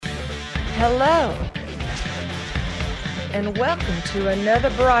Hello, and welcome to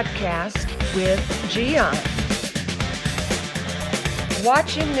another broadcast with Gian.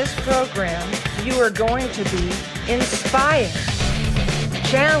 Watching this program, you are going to be inspired,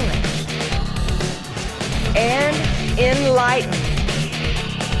 challenged, and enlightened.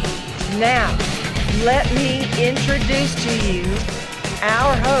 Now, let me introduce to you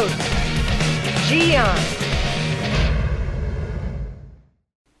our host, Gian.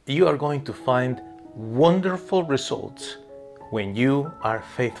 You are going to find wonderful results when you are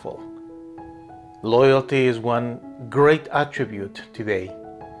faithful. Loyalty is one great attribute today.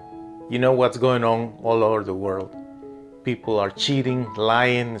 You know what's going on all over the world. People are cheating,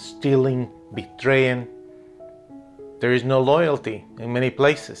 lying, stealing, betraying. There is no loyalty in many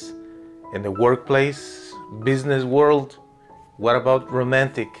places. In the workplace, business world. What about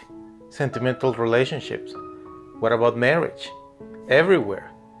romantic, sentimental relationships? What about marriage? Everywhere.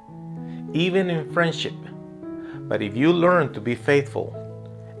 Even in friendship. But if you learn to be faithful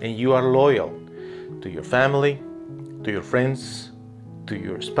and you are loyal to your family, to your friends, to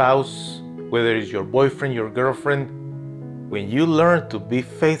your spouse, whether it's your boyfriend, your girlfriend, when you learn to be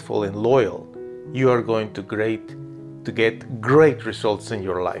faithful and loyal, you are going to get great results in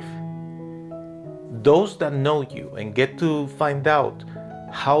your life. Those that know you and get to find out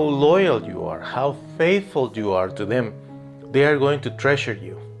how loyal you are, how faithful you are to them, they are going to treasure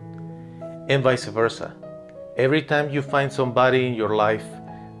you. And vice versa. Every time you find somebody in your life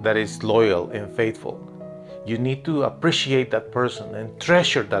that is loyal and faithful, you need to appreciate that person and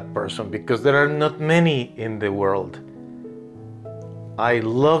treasure that person because there are not many in the world. I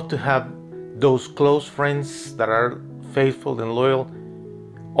love to have those close friends that are faithful and loyal,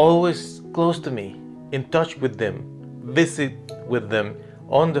 always close to me, in touch with them, visit with them,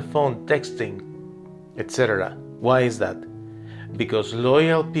 on the phone, texting, etc. Why is that? Because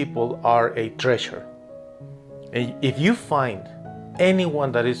loyal people are a treasure. And if you find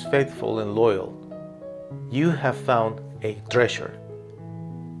anyone that is faithful and loyal, you have found a treasure.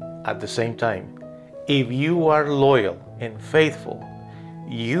 At the same time, if you are loyal and faithful,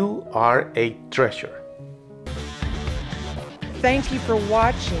 you are a treasure. Thank you for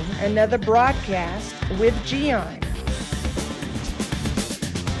watching another broadcast with Gian.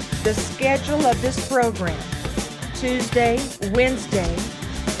 The schedule of this program: Tuesday, Wednesday,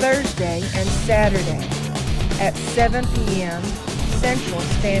 Thursday, and Saturday at 7 p.m. Central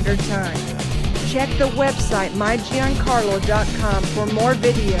Standard Time. Check the website mygiancarlo.com for more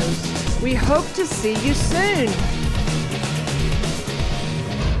videos. We hope to see you soon.